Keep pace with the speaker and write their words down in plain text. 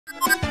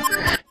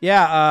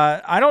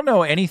Yeah, I don't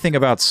know anything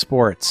about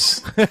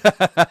sports,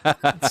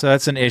 so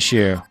that's an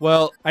issue.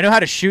 Well, I know how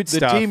to shoot the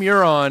stuff. team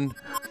you're on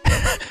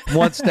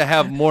wants to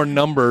have more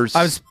numbers.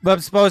 I'm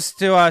supposed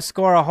to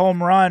score a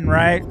home run,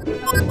 right?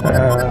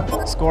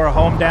 Score a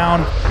home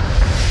down.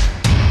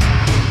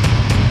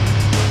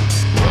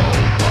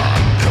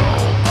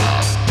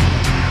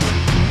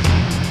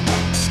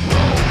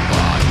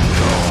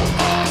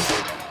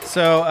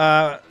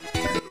 So,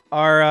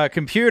 our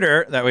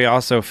computer that we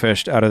also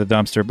fished out of the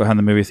dumpster behind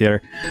the movie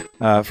theater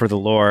for the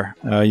lore,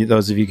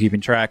 those of you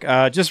keeping track,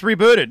 just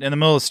rebooted in the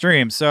middle of the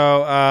stream.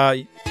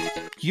 So,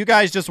 you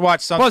guys just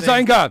watched something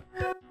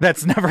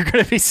that's never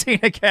going to be seen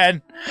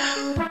again.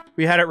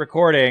 We had it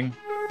recording.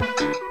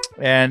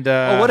 And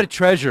what a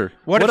treasure.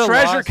 What a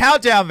treasure loss.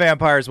 Countdown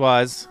Vampires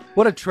was.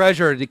 What a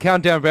treasure, the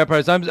Countdown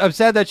Vampires. I'm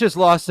sad that's just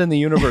lost in the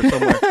universe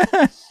somewhere.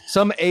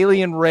 Some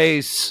alien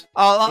race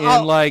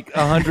in like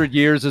 100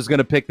 years is going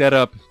to pick that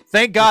up.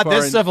 Thank God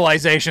this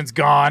civilization's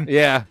gone.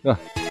 Yeah.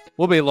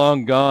 We'll be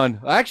long gone.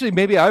 Actually,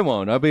 maybe I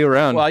won't. I'll be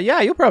around. Well,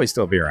 yeah, you'll probably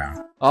still be around.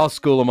 I'll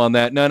school them on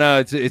that. No,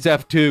 it's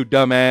F2,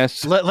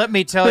 dumbass. Let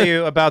me tell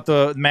you about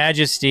the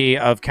majesty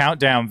of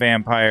Countdown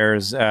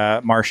Vampires,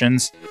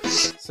 Martians.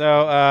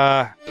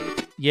 So,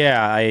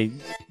 yeah,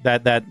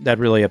 that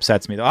really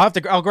upsets me though.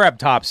 I'll grab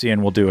Topsy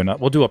and we'll do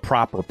a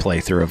proper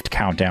playthrough of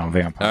Countdown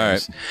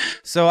Vampires. All right.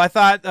 So I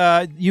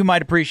thought you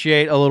might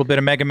appreciate a little bit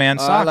of Mega Man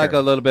Soccer. I like a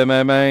little bit of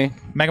Mega Man.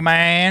 Mega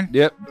Man.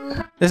 Yep.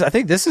 I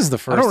think this is the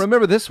first. I don't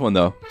remember this one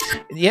though.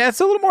 Yeah,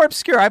 it's a little more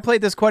obscure. I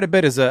played this quite a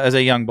bit as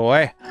a young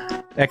boy.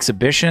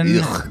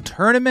 Exhibition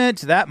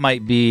tournament. That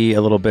might be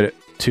a little bit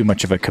too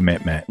much of a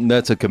commitment.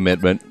 That's a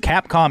commitment.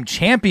 Capcom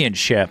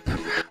Championship.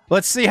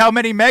 Let's see how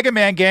many Mega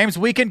Man games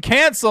we can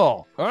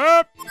cancel.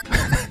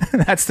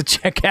 That's the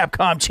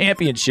Capcom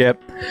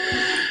Championship.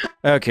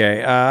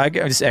 Okay,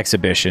 just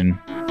exhibition.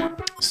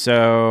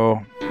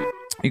 So,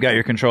 you got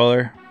your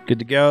controller. Good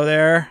to go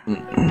there.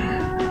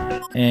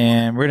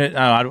 And we're gonna.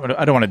 I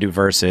don't want to do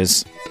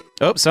versus.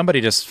 Oh,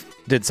 somebody just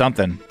did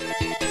something.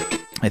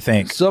 I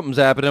think something's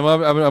happening.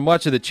 I'm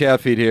watching the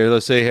chat feed here.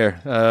 Let's see here.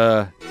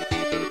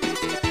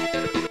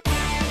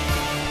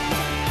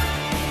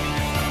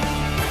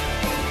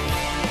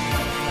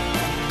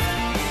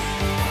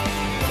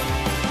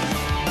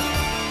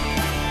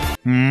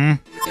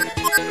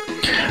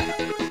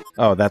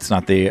 Oh, that's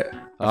not the...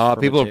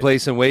 people are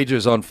placing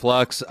wagers on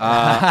Flux.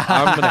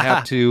 I'm going to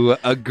have to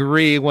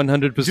agree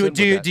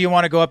 100%. Do you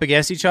want to go up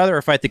against each other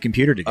or fight the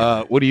computer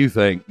together? What do you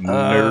think?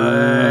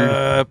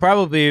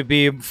 Probably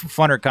be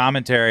funner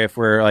commentary if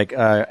we're like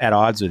at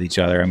odds with each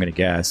other, I'm going to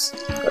guess.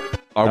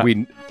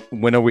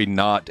 When are we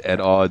not at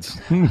odds?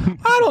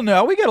 I don't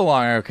know. We get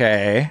along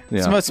okay.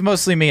 Yeah. It's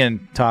mostly me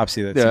and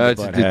Topsy that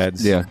butt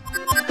heads. Yeah.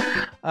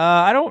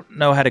 I don't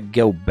know how to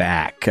go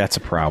back. That's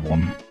a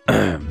problem.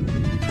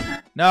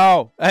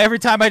 No. Every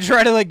time I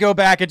try to go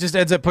back, it just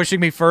ends up pushing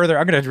me further.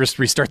 I'm going to just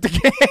restart the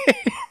game.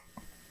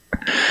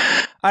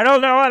 I don't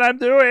know what I'm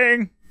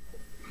doing.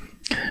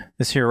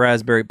 This here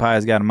Raspberry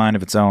Pi's got a mind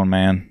of its own,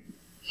 man.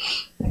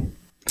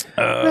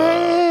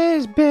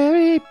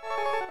 Raspberry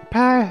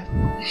Pi.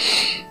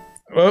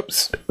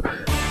 Whoops.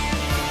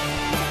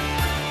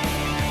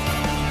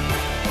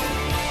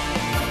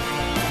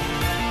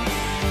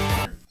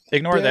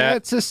 Ignore that.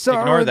 It's a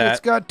song Ignore that. that's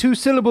got 2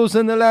 syllables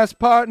in the last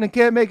part and it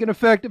can't make an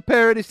effective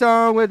parody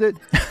song with it.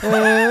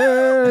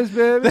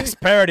 This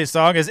parody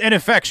song is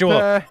ineffectual.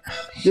 Okay,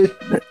 so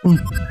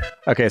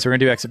we're going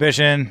to do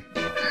exhibition.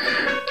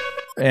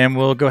 And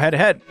we'll go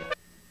head-to-head.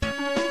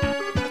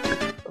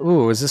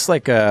 Ooh, is this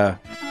like a...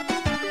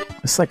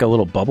 It's like a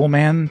little Bubble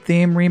Man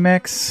theme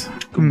remix.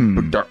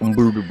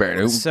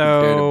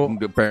 So,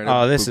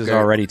 this is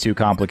already too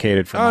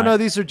complicated for no,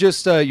 these are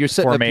just you're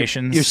setting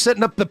formations. You're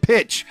setting up the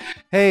pitch.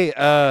 Hey,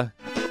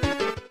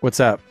 what's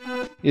up?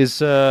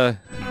 Is we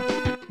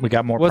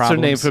got more? What's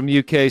problems? her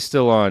name from UK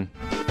still on?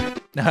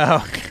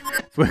 No,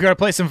 we're gonna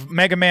play some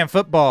Mega Man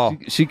football.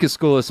 She could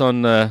school us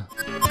on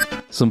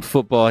some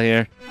football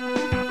here.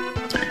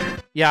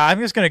 Yeah, I'm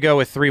just gonna go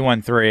with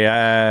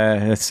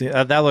 313. Let's see.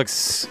 That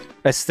looks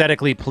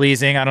aesthetically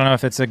pleasing. I don't know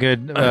if it's a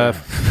good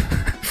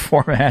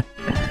format.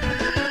 I'm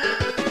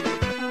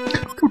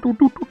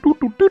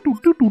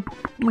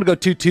gonna go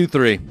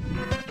 2-2-3,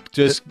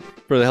 just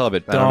for the hell of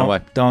it. I don't know why.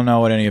 Don't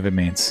know what any of it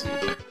means,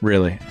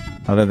 really,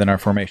 other than our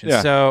formation.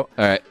 Yeah. So,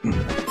 all right.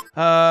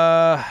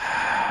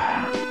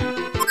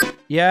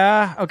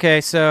 Yeah.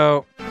 Okay.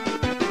 So,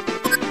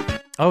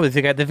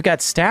 they've got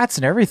stats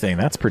and everything.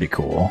 That's pretty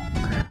cool.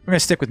 I'm gonna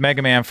stick with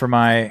Mega Man for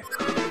my,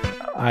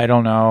 I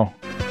don't know,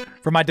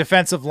 for my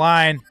defensive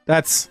line.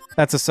 That's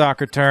a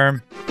soccer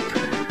term.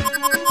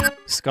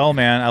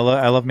 Skullman.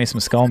 I love me some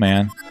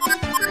Skullman.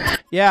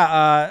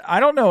 Yeah, I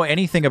don't know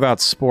anything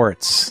about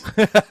sports,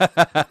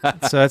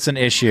 so that's an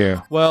issue.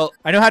 Well,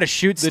 I know how to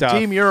shoot stuff. The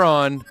team you're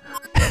on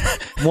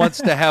wants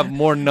to have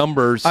more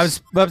numbers. I'm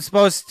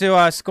supposed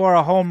to score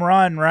a home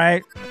run,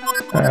 right?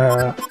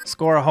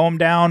 Score a home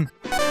down.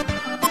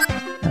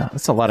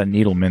 That's a lot of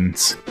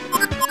Needlemans.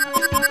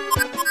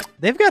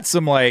 They've got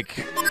some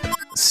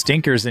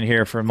stinkers in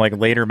here from like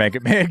later Mega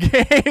Man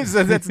games.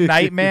 That's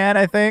Nightman,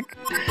 I think.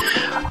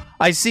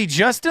 I see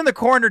just in the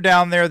corner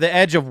down there the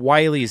edge of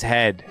Wily's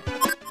head.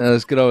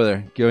 Let's get over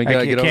there.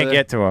 I can't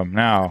get to him.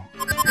 No.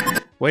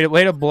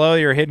 Way to blow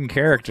your hidden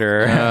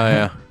character. Oh,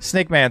 yeah.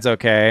 Snake Man's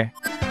okay.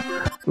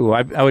 Ooh,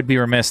 I would be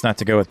remiss not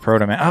to go with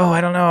Proto Man. Oh,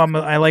 I don't know.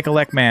 I like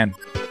Elect Man.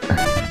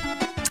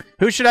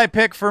 Who should I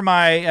pick for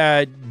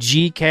my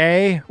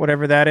GK?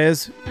 Whatever that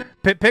is.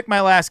 Pick my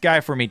last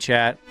guy for me,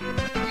 chat.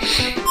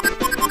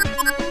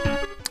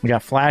 We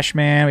got Flash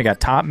Man. We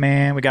got Top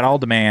Man. We got all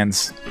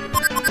demands.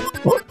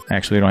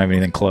 Actually, we don't have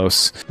anything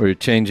close. We're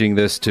changing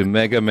this to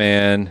Mega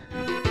Man.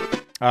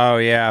 Oh,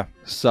 yeah.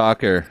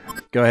 Soccer.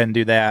 Go ahead and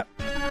do that.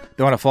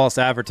 Don't want to false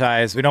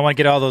advertise. We don't want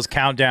to get all those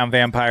Countdown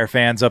Vampire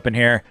fans up in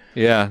here.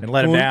 Yeah. And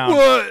let them down.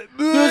 What?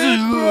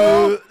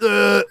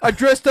 I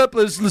dressed up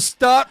as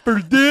Lestat for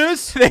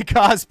this? They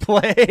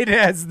cosplayed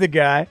as the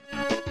guy.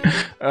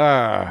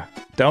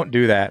 Don't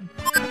do that.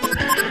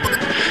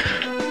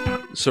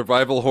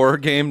 Survival horror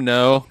game?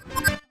 No.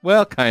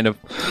 Well, kind of.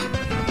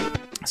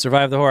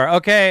 Survive the horror.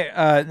 Okay,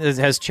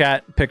 has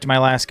chat picked my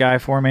last guy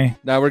for me?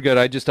 No, we're good.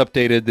 I just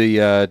updated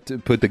to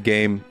put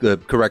the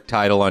correct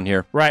title on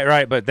here.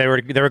 Right. But they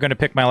were going to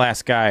pick my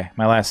last guy,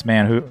 my last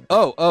man. Who?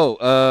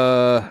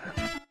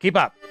 Keep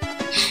up.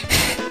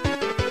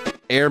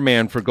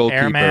 Airman for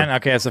goalkeeper. Airman.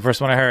 Okay, that's the first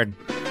one I heard.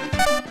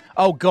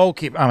 Oh,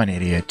 goalkeeper. I'm an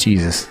idiot.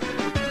 Jesus.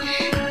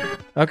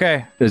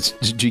 Okay. It's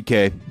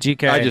GK.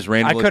 GK. I just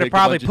randomly. I could have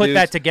probably put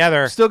that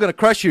together. Still gonna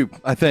crush you,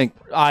 I think.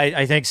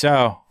 I think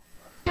so.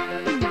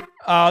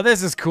 Oh,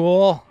 this is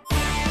cool.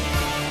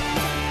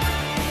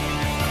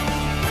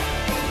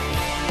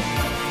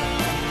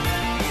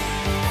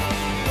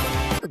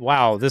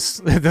 Wow,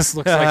 this looks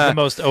like the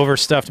most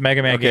overstuffed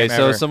Mega Man game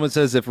ever. Okay, so someone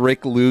says if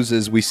Rick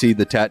loses, we see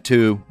the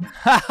tattoo.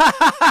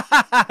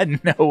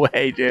 No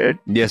way, dude.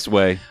 Yes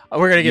way.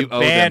 We're gonna get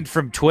banned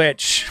from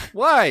Twitch.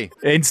 Why?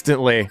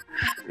 Instantly.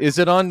 Is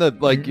it on the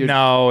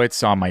No,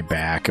 it's on my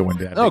back. It wouldn't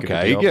be that big of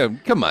a deal. Yeah,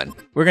 come on.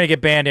 We're gonna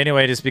get banned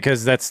anyway, just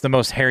because that's the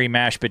most hairy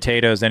mashed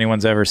potatoes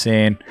anyone's ever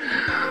seen.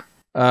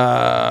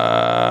 Kickoff.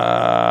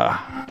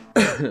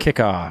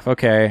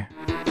 Okay.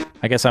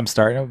 I guess I'm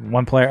starting.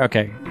 One player.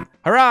 Okay.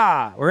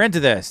 Hurrah! We're into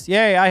this.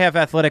 Yay, I have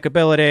athletic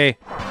ability.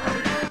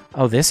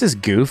 Oh, this is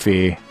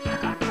goofy.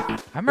 I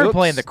remember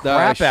playing the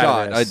crap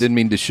out of this. I didn't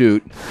mean to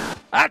shoot.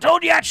 I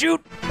told you I'd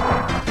shoot!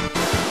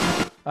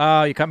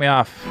 Oh, you cut me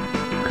off.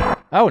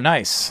 Oh,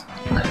 nice.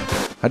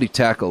 How do you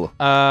tackle?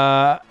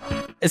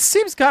 It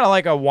seems kind of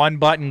like a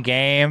one-button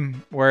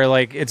game where,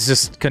 like, it's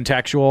just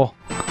contextual.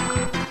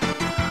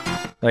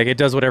 Like, it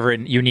does whatever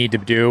you need to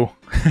do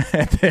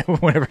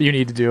whenever you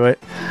need to do it.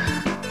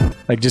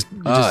 Like, just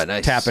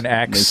nice. tap an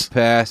X nice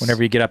pass.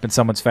 whenever you get up in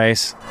someone's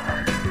face.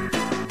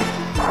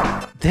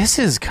 This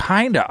is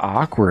kind of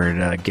awkward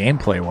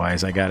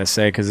gameplay-wise, I gotta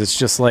say, because it's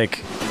just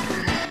like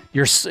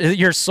your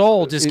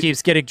soul just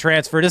keeps getting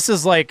transferred. This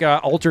is like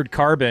Altered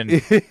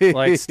Carbon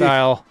like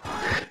style.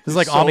 This is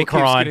like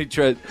Omicron.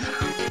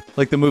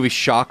 Like the movie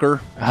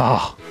Shocker.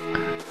 Oh,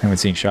 I haven't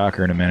seen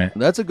Shocker in a minute.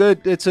 No, it's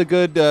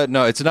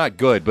not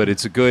good, but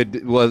it's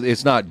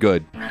not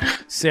good.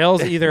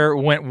 Sales either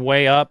went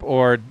way up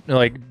or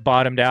like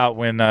bottomed out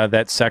when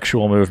that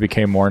sexual move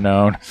became more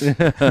known.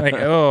 Like,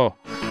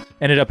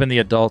 ended up in the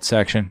adult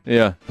section.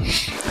 Yeah.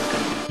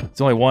 It's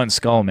only one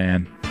Skull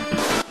Man.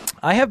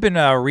 I have been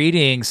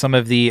reading some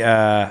of the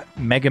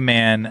Mega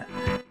Man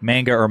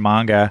manga or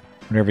manga,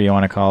 whatever you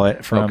want to call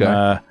it, from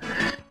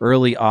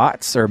early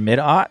aughts or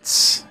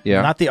mid-aughts.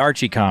 Yeah. Not the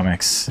Archie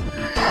comics.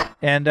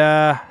 And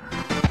I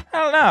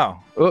don't know.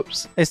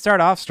 Oops. They start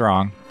off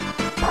strong.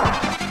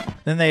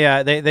 Then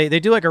they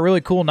do like a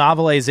really cool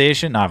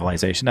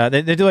novelization.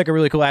 They do like a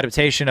really cool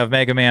adaptation of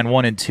Mega Man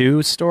 1 and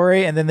 2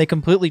 story, and then they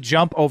completely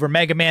jump over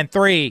Mega Man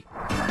 3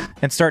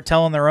 and start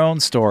telling their own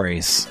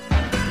stories.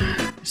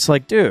 It's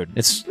like, dude,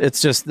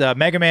 it's just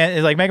Mega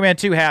Man. Like Mega Man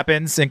 2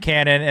 happens in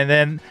canon, and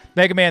then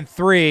Mega Man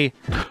 3.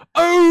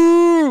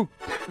 Oh,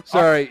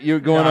 sorry, you're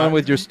going on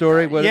with your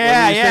story. What were you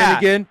saying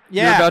again?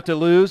 Yeah, you're about to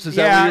lose. Is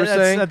that what you were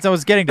saying? I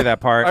was getting to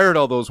that part. I heard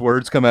all those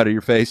words come out of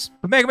your face.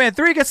 But Mega Man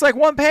 3 gets like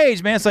one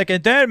page, man. It's like,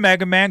 and then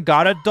Mega Man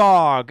got a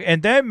dog,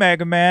 and then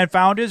Mega Man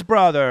found his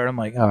brother. And I'm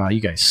like, oh,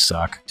 you guys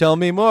suck. Tell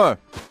me more.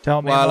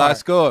 Tell me while more. I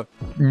score.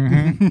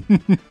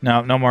 Mm-hmm.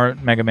 No more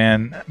Mega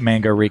Man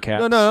manga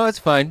recap. No, it's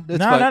fine.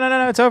 It's fine.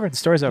 No, it's over. The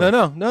story's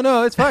over.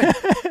 No, it's fine.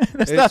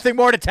 There's nothing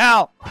more to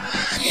tell.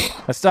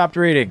 I stopped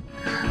reading.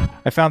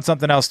 I found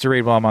something else to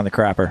read while I'm on the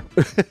crapper.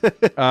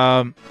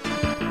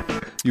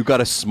 You got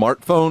a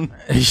smartphone?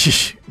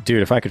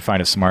 Dude, if I could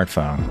find a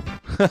smartphone,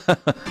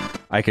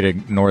 I could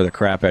ignore the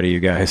crap out of you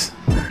guys.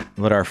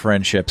 Let our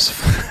friendships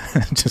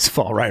just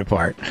fall right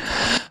apart.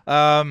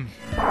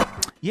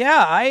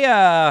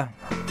 Yeah,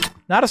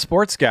 not a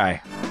sports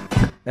guy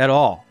at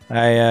all.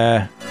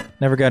 I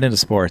never got into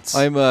sports.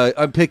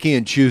 I'm picky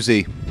and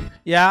choosy.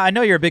 Yeah, I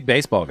know you're a big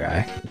baseball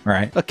guy,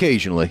 right?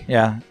 Occasionally.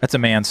 Yeah, that's a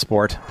man's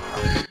sport.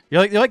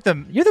 You're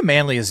the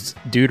manliest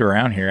dude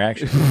around here,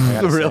 actually. I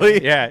gotta say.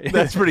 Really? Yeah.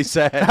 That's pretty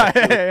sad.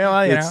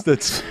 Well, you know.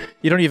 That's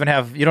You don't even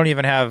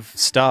have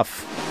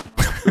stuff.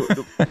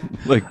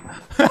 like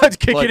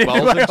Kick Like it into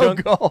balls my and own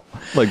junk? goal.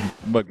 like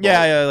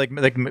Yeah,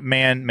 like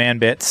man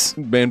bits.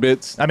 band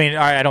bits. I mean,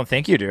 I don't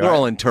think you do. They're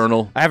all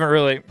internal. I haven't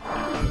really,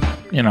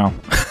 I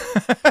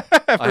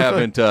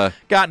haven't.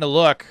 gotten a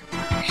look.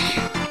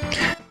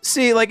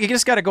 See, like you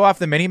just got to go off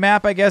the mini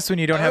map, I guess, when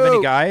you don't have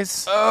any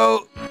guys.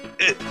 Oh.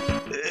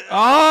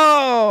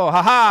 Oh,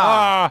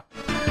 haha!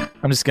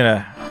 I'm just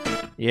gonna,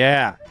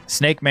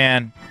 Snake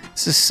Man.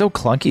 This is so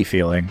clunky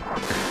feeling.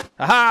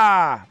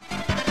 Aha!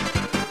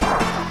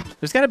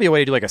 There's got to be a way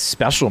to do like a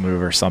special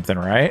move or something,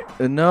 right?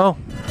 No.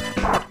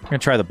 I'm gonna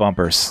try the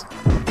bumpers.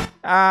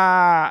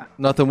 Ah!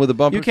 Nothing with a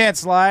bumper. You can't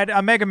slide.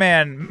 I'm Mega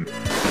Man.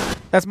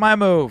 That's my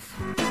move.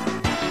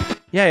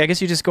 Yeah, I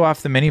guess you just go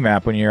off the mini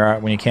map when you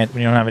don't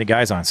have any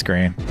guys on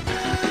screen.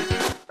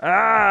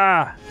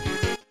 Ah!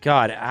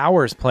 God,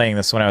 hours playing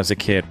this when I was a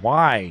kid.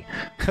 Why?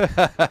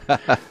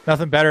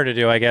 Nothing better to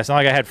do, I guess. Not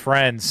like I had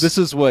friends. This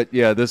is what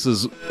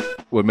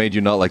made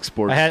you not like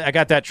sports. I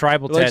got that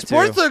tribal Like, tattoo.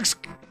 sports looks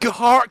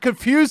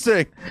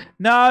confusing.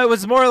 No, it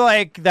was more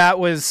like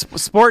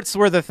sports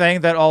were the thing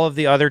that all of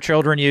the other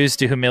children used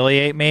to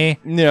humiliate me.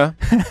 Yeah.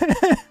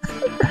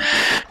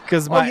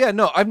 Because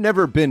I've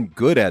never been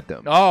good at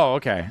them. Oh,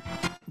 okay.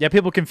 Yeah,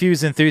 people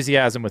confuse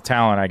enthusiasm with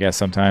talent, I guess,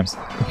 sometimes.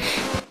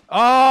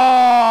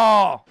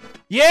 Oh!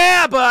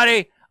 Yeah,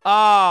 buddy!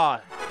 Oh,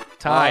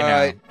 tie All now.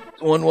 right.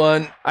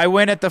 1-1. I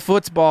win at the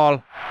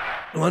football.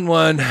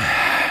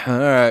 1-1. All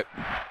right.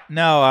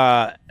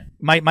 No,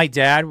 my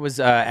dad was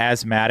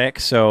asthmatic,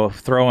 so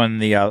throwing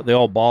the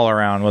old ball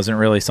around wasn't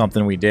really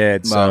something we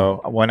did.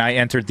 So when I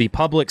entered the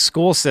public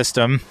school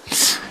system,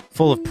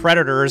 full of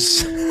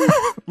predators,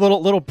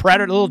 little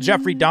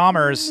Jeffrey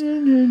Dahmers,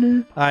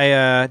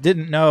 I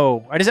didn't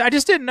know. I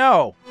just didn't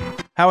know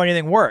how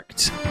anything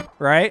worked,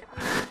 right?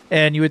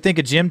 And you would think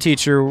a gym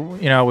teacher, would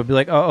be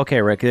like, "Oh, okay,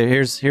 Rick.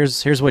 Here's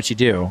what you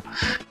do.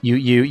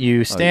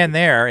 You stand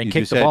there and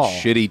kick the ball."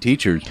 Shitty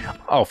teachers.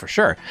 Oh, for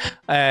sure.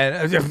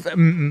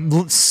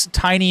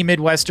 Tiny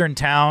Midwestern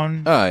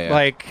town. Oh,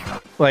 yeah.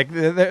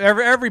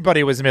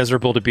 Everybody was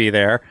miserable to be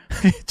there,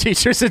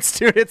 teachers and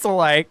students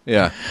alike.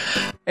 Yeah.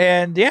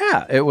 And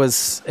yeah, it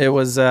wasn't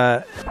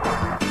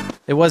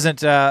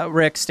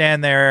Rick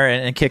stand there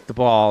and kick the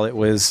ball. It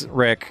was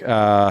Rick.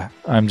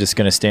 I'm just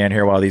gonna stand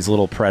here while these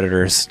little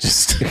predators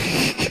just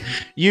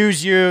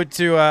use you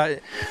to,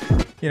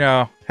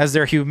 as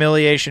their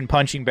humiliation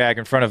punching bag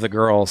in front of the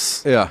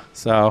girls. Yeah.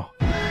 So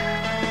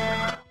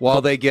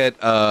while they get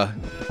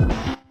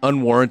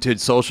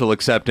unwarranted social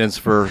acceptance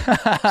for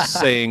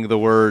saying the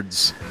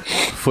words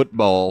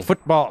football.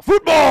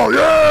 Football,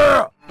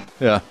 Yeah.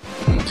 Yeah.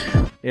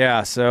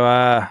 yeah.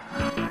 So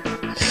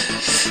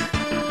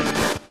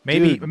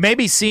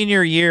maybe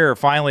senior year,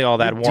 finally all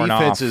that worn off.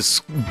 Defense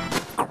is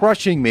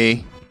crushing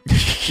me.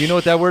 Do you know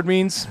what that word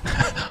means?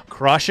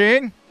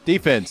 Crushing?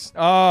 Defense.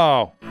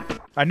 Oh,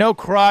 I know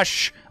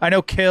crush. I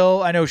know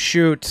kill. I know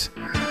shoot.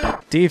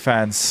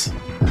 Defense.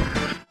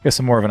 Guess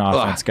I'm more of an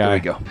offense guy. There we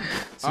go.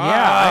 So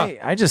yeah,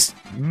 I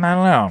don't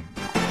know.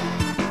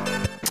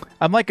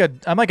 I'm like a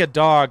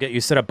dog that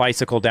you set a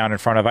bicycle down in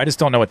front of. I just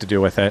don't know what to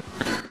do with it.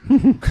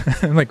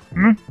 I'm like,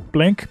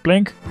 blink,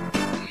 blink.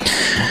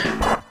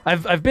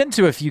 I've been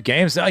to a few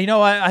games.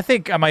 I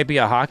think I might be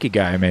a hockey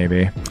guy.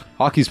 Maybe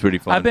Hockey's pretty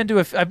fun. I've been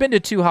to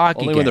 2 hockey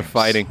games. Only when they're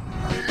fighting.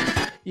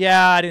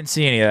 Yeah, I didn't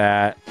see any of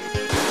that.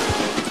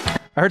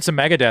 I heard some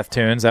Megadeth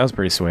tunes. That was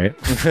pretty sweet.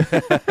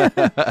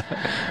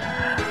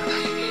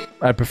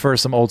 I prefer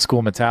some old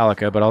school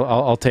Metallica, but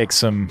I'll take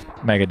some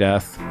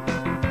Megadeth.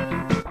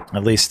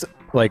 At least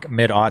like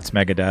mid-aughts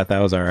Megadeth. That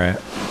was all right.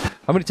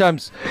 How many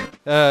times,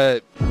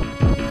 chat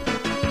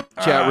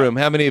room,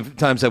 how many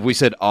times have we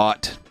said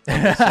ought?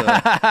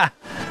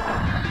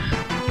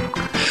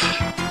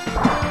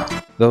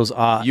 Those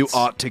odds. You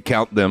ought to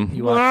count them.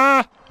 You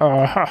ought.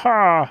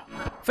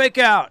 Fake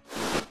out.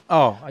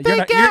 Oh,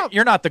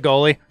 you're not the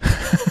goalie.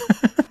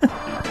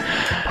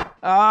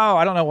 Oh,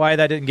 I don't know why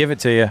that didn't give it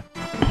to you.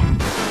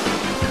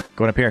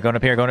 Going up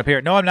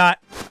here. No, I'm not.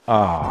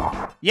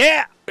 Oh,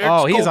 yeah.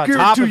 Oh, he's on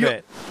top of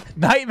it.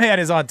 Nightman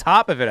is on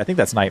top of it. I think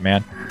that's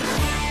Nightman.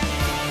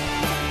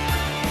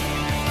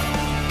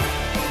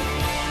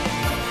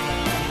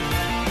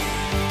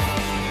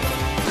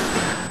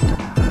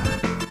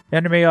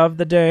 Enemy of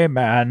the day,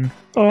 man.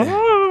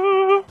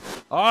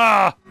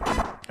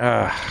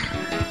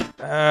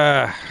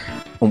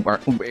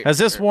 Has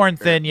this worn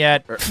thin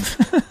yet?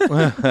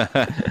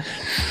 A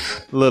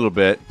little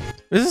bit.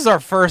 This is our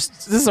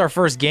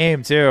first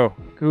game too.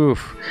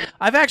 Oof.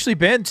 I've actually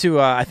been to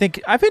I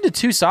think I've been to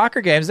 2 soccer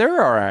games. They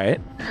were all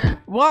right.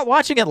 Well,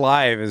 watching it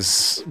live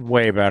is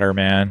way better,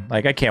 man.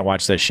 Like I can't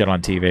watch that shit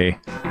on TV.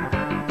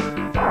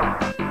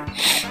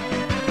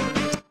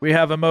 We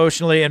have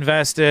emotionally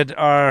invested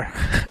our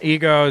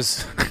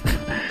egos.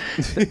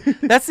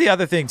 That's the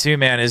other thing too,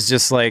 man, is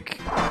just like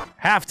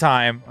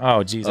halftime.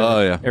 Oh, Jesus.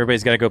 Oh, yeah.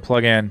 Everybody's got to go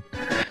plug in.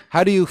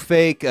 How do you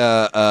fake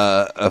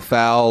a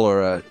foul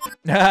or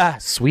a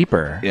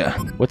sweeper? Yeah.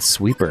 What's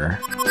sweeper?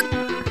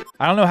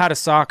 I don't know how to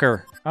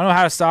soccer. I don't know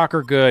how to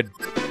soccer good.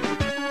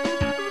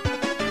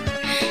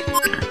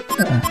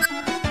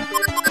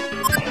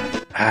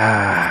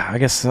 I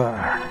guess.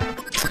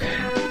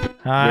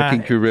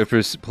 Wrecking Crew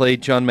Riffers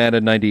played John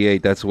Madden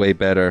 98. That's way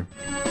better.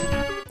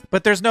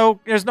 But there's no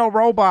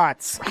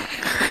robots.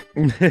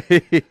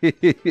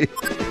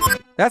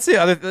 That's the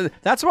other.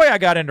 That's why I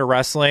got into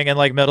wrestling in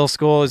like middle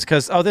school, is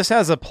because this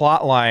has a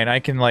plot line. I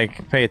can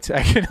like pay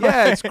attention.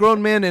 Yeah, it's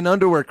grown men in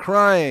underwear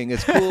crying.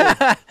 It's cool.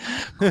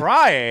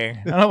 Crying.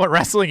 I don't know what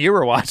wrestling you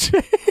were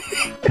watching.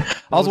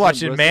 I was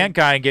watching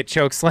Mankind get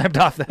choke slammed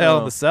off the Hell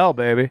in the Cell,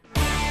 baby.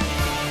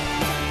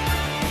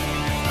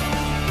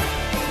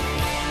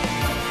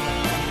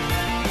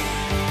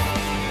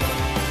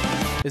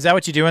 Is that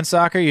what you do in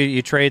soccer?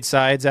 You trade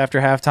sides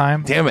after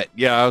halftime? Damn it.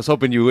 Yeah, I was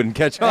hoping you wouldn't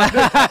catch on.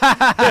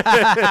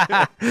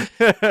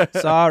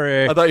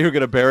 Sorry. I thought you were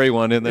going to bury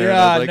one in there.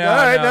 Yeah, and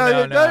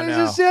I was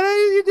like, no.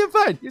 You did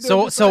fine.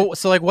 So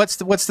like, what's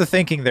the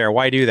thinking there?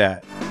 Why do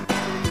that?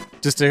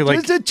 Just to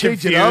like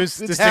change it up. Just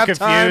to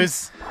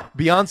confuse.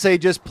 Beyonce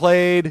just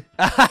played.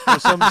 Or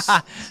some,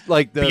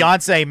 like the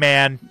Beyonce,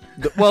 man.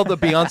 The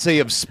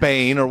Beyonce of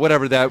Spain or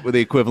whatever the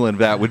equivalent of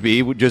that would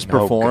be, would just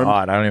perform. Oh,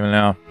 God, I don't even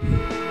know.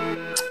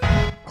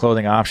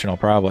 Clothing optional,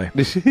 probably.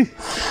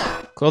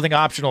 Clothing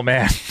optional,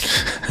 man.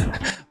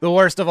 The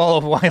worst of all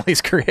of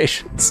Wiley's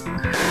creations.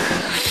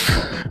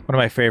 One of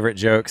my favorite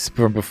jokes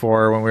from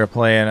before when we were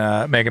playing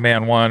Mega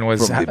Man 1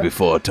 was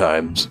before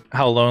times.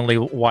 How lonely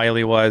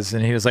Wiley was,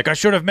 and he was like, I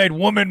should have made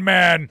Woman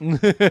Man.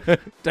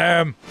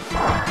 Damn.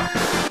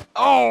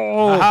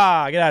 Oh!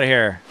 Aha, get out of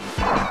here.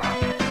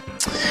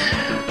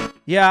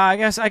 Yeah, I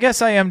guess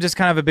I am just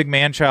kind of a big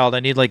man child. I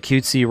need like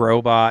cutesy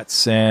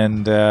robots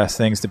and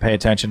things to pay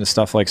attention to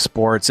stuff like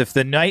sports. If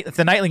the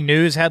nightly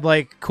news had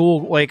like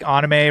cool like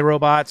anime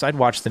robots, I'd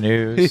watch the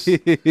news.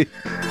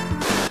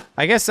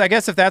 I guess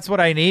if that's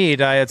what I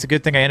need, it's a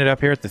good thing I ended up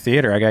here at the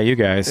theater. I got you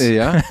guys.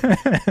 Yeah.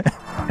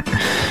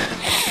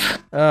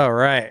 All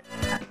right.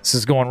 This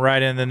is going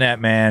right in the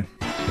net, man.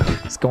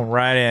 It's going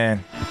right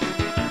in.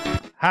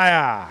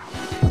 Hiya.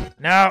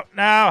 No,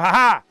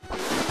 haha.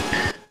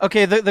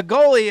 Okay, the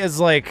goalie is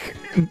like...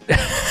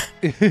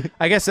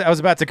 I guess I was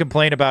about to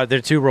complain about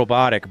they're too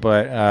robotic,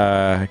 but...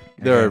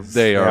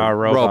 they are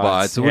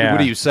robots. So yeah.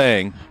 What are you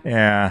saying?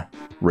 Yeah.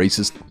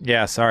 Racist?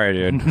 Yeah, sorry,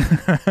 dude.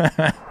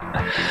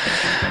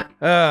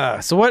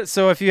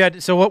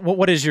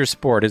 What is your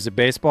sport? Is it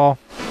baseball?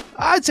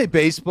 I'd say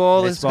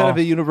baseball. It's kind of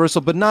a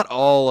universal, but not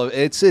all of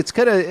it. It's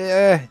kind of...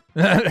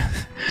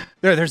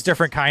 There's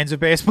different kinds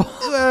of baseball.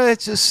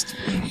 It's just...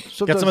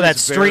 Got some of that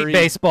street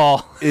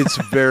baseball. It's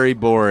very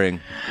boring.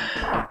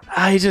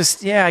 I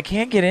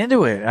can't get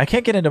into it. I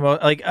can't get into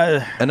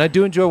and I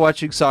do enjoy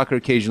watching soccer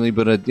occasionally,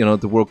 but at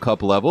the World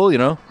Cup level,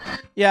 Yeah,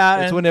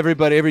 that's when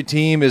every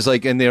team is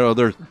like in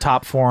their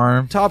top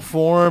form,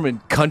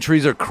 and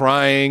countries are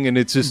crying, and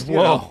it's just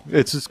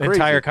it's just crazy.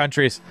 Entire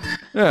countries.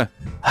 Yeah.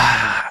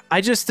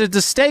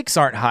 The stakes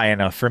aren't high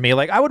enough for me.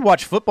 Like I would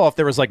watch football if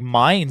there was like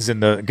mines in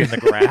the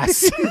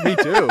grass. Me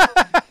too.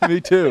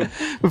 Me too.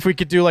 If we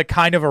could do like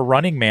kind of a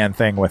Running Man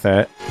thing with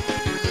it.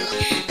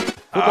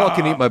 Football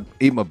can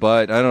eat my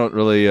butt. I don't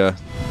really.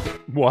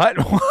 What?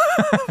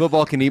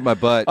 Football can eat my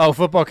butt. Oh,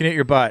 football can eat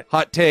your butt.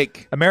 Hot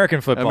take. American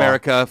football.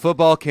 America.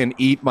 Football can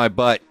eat my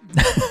butt.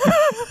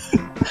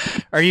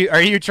 Are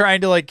you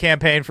trying to like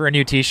campaign for a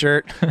new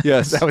T-shirt?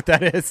 Yes. Is that what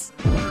that is?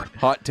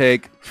 Hot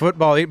take.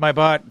 Football, eat my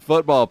butt.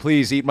 Football,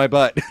 please eat my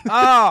butt.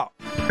 Oh.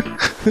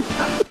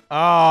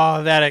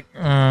 Oh, that.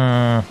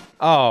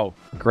 Oh,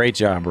 great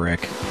job,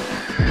 Rick.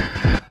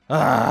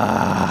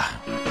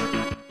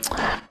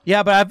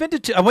 Yeah, but I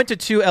went to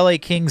 2 LA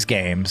Kings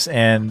games,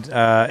 and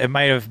it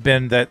might have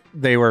been that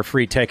they were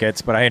free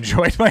tickets, but I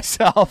enjoyed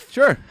myself.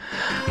 Sure.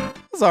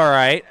 It was all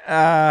right.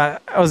 I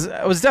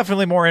was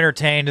definitely more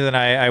entertained than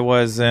I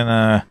was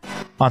on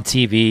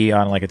TV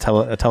on like a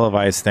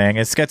televised thing.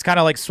 It's kind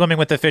of like swimming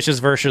with the fishes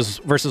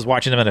versus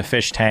watching them in a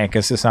fish tank.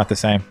 It's just not the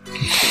same.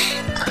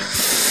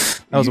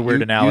 That was a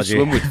weird analogy.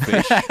 You swim with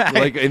fish?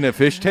 Like in a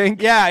fish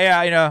tank?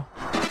 Yeah,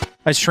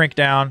 I shrink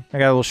down. I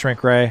got a little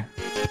shrink ray.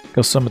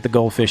 Go swim with the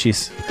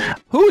goldfishies.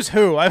 Who's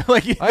who? I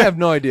have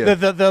no idea.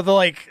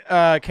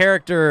 The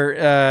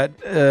character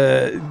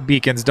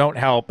beacons don't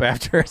help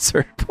after a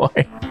certain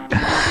point.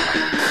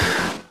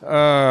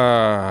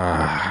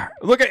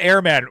 Look at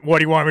Airman. What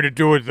do you want me to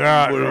do with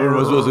that? What am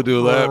I supposed to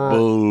do with that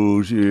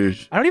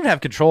bullshit? I don't even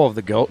have control of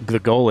the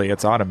goalie.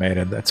 It's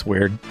automated. That's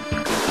weird.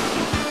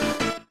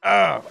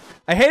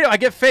 I hate it. I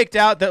get faked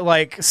out that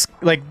like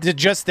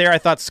just there. I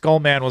thought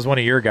Skullman was one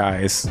of your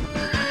guys.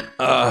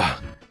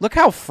 Look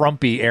how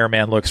frumpy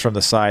Airman looks from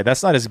the side.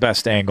 That's not his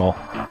best angle.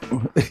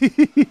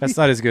 That's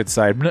not his good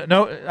side.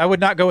 No, I would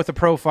not go with a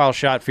profile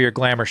shot for your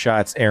glamour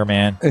shots,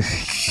 Airman.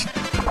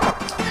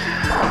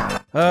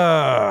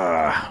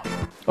 Well,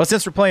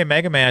 since we're playing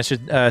Mega Man, I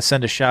should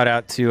send a shout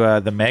out to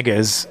the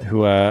Megas,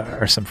 who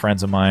are some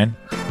friends of mine.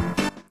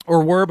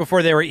 Or were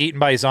before they were eaten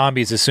by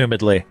zombies,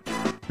 assumedly.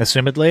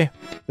 Assumedly?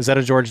 Is that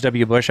a George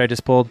W. Bush I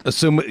just pulled?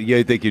 Yeah,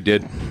 I think you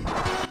did.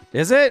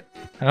 Is it?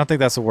 I don't think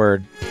that's a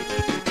word.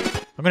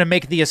 I'm going to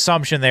make the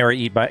assumption they were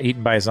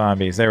eaten by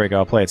zombies. There we go.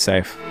 I'll play it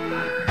safe.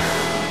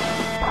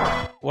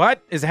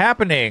 What is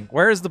happening?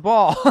 Where is the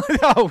ball?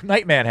 Oh,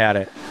 Nightman had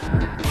it.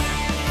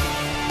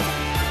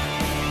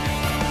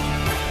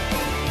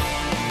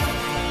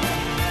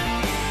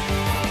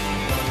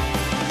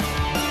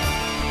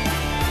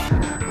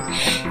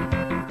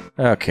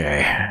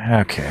 Okay.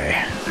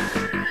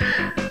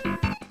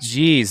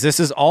 Jeez, this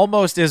is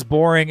almost as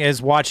boring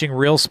as watching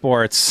real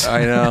sports.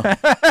 I know.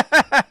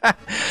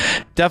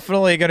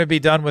 Definitely going to be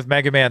done with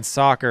Mega Man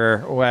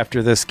Soccer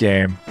after this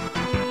game.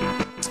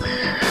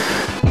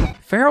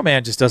 Pharaoh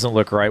Man just doesn't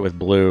look right with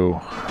blue.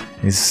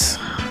 He's...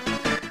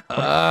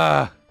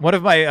 one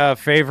of my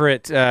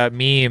favorite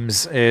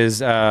memes is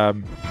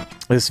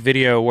this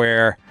video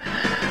where...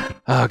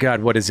 Oh,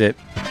 God, what is it?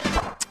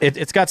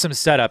 It's got some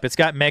setup. It's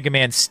got Mega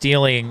Man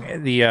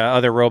stealing the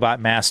other Robot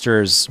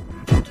Master's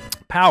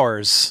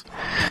powers.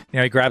 You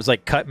know, he grabs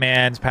like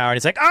Cutman's power and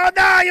he's like, "Oh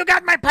no, you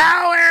got my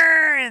power!"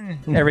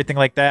 and everything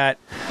like that.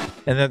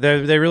 And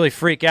then they really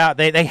freak out.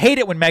 They hate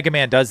it when Mega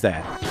Man does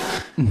that.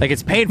 Like,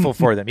 it's painful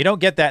for them. You don't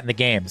get that in the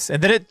games.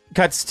 And then it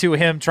cuts to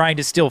him trying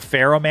to steal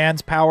Pharaoh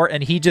Man's power,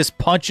 and he just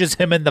punches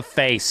him in the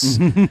face.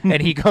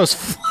 And he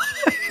goes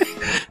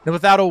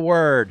without a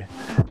word.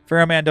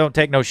 Pharaoh Man don't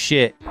take no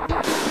shit.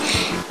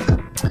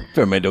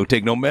 Pharaoh Man don't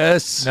take no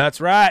mess.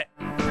 That's right.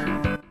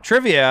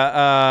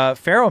 Trivia,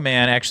 Pharaoh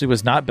Man actually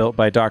was not built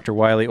by Dr.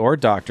 Wily or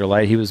Dr.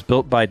 Light. He was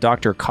built by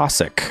Dr.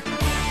 Cossack.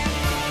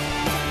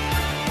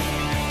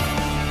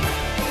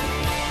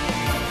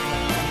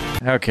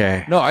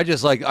 Okay. No, I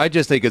just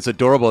think it's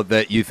adorable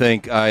that you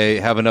think I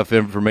have enough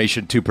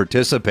information to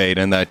participate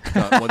in that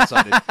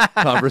one-sided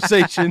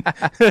conversation.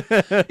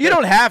 You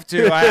don't have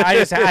to. I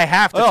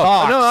have to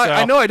talk. No, so.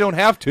 I know I don't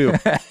have to.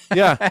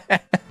 Yeah.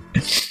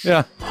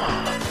 Yeah.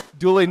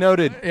 Duly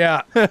noted.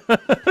 Yeah.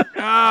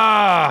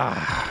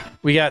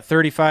 We got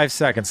 35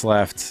 seconds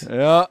left.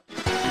 Yeah.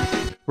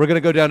 We're going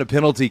to go down to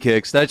penalty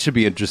kicks. That should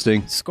be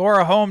interesting. Score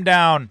a home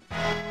down.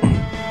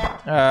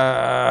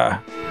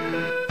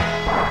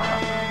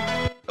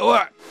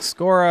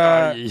 Score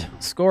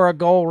a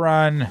goal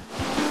run.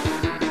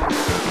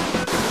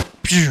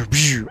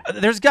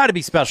 There's got to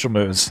be special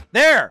moves.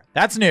 There.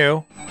 That's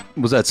new.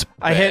 Was that special?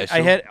 I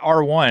hit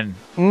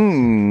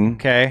R1.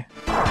 Okay.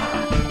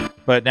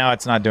 But now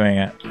it's not doing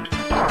it.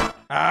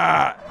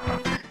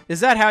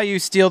 Is that how you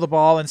steal the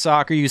ball in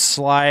soccer? You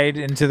slide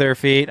into their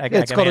feet?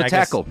 It's called a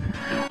tackle.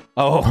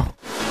 Oh.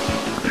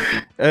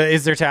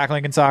 Is there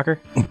tackling in soccer?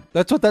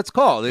 That's what that's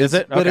called. Is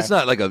it? But it's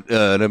not like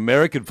an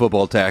American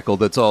football tackle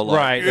that's all like,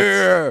 right.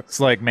 Yeah. It's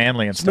like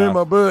manly and Smear stuff.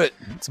 my butt.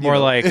 It's more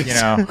like, you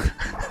know.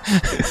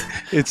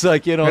 It's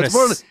like, you know,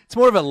 it's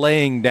more of a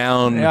laying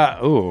down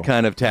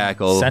kind of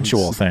tackle.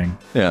 Sensual thing.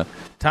 Yeah.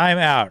 Time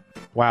out.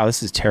 Wow,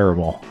 this is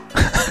terrible.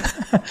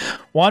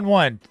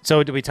 1-1.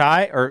 So do we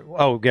tie? Or,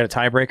 we got a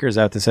tiebreaker? Is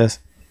that what this is?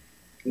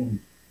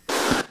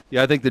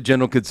 Yeah, I think the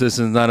general consensus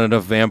is not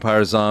enough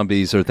vampire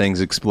zombies or things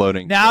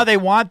exploding. Now they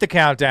want the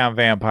countdown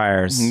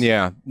vampires.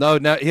 Yeah. No,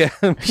 yeah.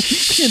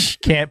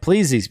 Can't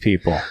please these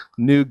people.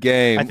 New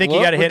game. I think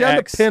you got to hit down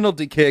X. To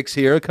penalty kicks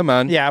here. Come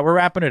on. Yeah, we're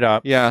wrapping it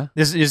up. Yeah.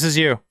 This is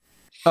you.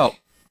 Oh,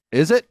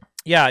 is it?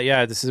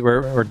 Yeah. This is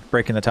we're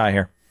breaking the tie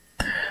here.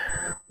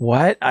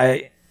 What?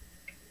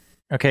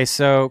 Okay,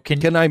 so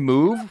can I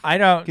move? I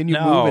don't. Can you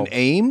know. move and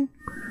aim?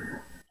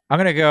 I'm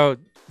gonna go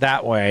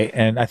that way,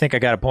 and I think I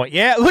got a point.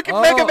 Yeah, look at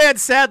Mega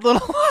Man's sad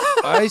little.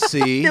 I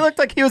see. He looked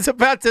like he was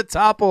about to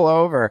topple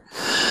over.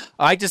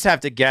 I just have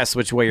to guess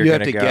which way you're gonna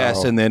go. You have to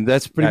guess, and then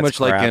that's pretty much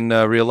crap. like in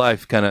real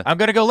life, kind of. I'm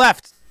gonna go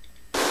left.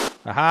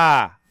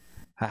 Aha!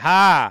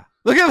 Aha!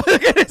 Look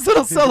at his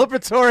little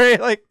celebratory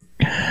like.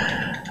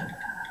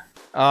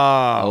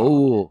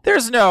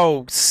 There's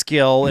no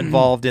skill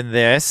involved in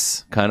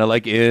this. Kind of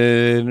like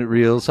in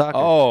real soccer.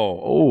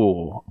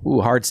 Ooh,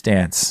 hard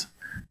stance.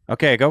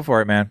 Okay, go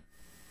for it, man.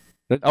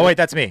 Oh wait,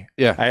 that's me.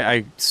 Yeah,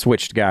 I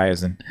switched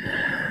guys and.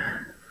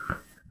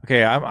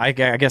 Okay, I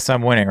guess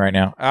I'm winning right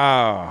now.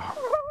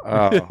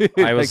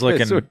 I was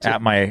looking at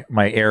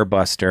my air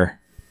buster.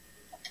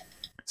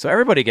 So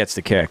everybody gets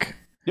to kick.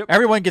 Yep.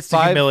 Everyone gets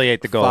to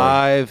humiliate the goalie.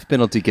 5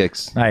 penalty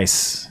kicks.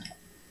 Nice.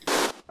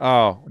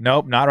 Oh,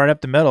 nope, not right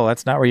up the middle.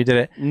 That's not where you did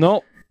it.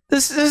 Nope.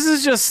 This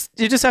is just,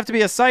 you just have to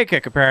be a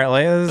psychic,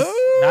 apparently. This is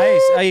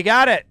nice. Oh, you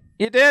got it.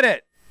 You did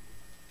it.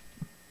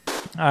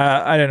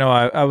 I don't know.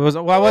 I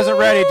wasn't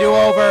ready. Do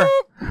over.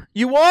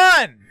 You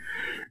won.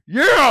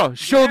 Yeah.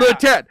 Show the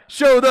tat.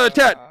 Show the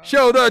tat.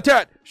 Show the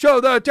tat. Show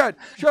the tat.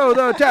 Show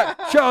the tat.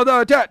 Show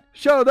the tat.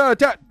 Show the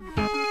tat.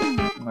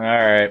 All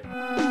right.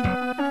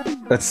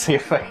 Let's see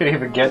if I can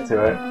even get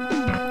to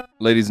it.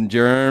 Ladies and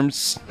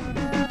germs.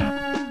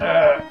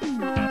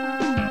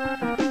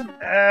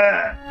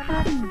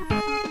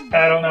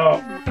 I don't know.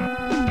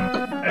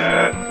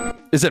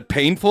 Is it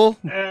painful?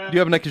 Do you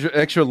have an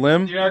extra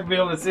limb? You're not going to be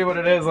able to see what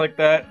it is like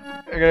that.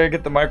 I got to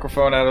get the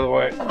microphone out of the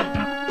way.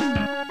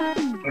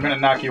 I'm going to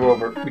knock you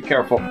over. Be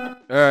careful. All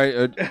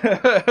right.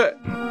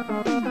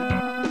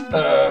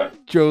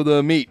 Show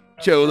the meat.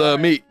 Show the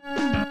meat.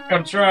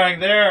 I'm trying.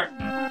 There.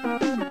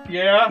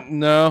 Yeah.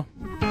 No.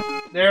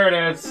 There it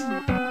is.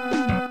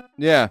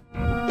 Yeah.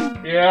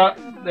 Yeah.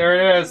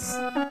 There it is.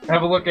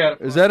 Have a look at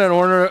it. Is that an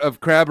order of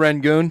crab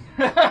rangoon?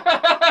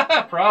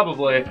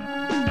 Probably.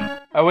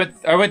 I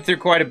went through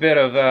quite a bit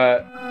of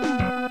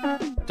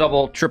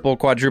double, triple,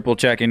 quadruple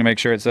checking to make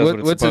sure it says what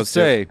it's what's supposed it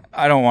say? to.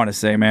 I don't want to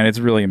say, man. It's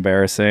really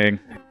embarrassing.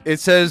 It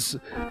says,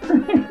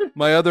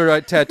 my other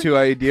tattoo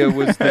idea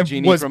was the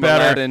genie Was from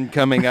better. Aladdin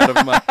coming out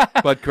of my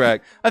butt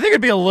crack. I think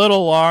it'd be a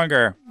little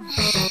longer.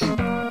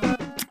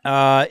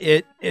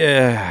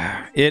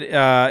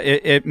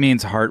 It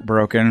means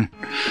heartbroken.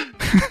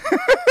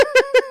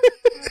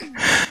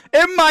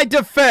 In my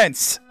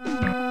defense,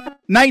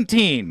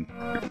 19.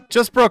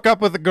 Just broke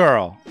up with a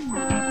girl.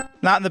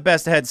 Not in the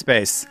best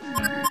headspace.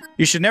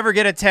 You should never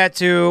get a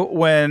tattoo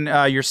when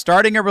you're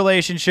starting a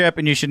relationship,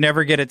 and you should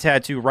never get a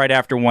tattoo right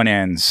after one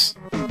ends.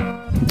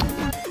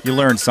 You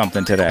learned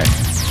something today.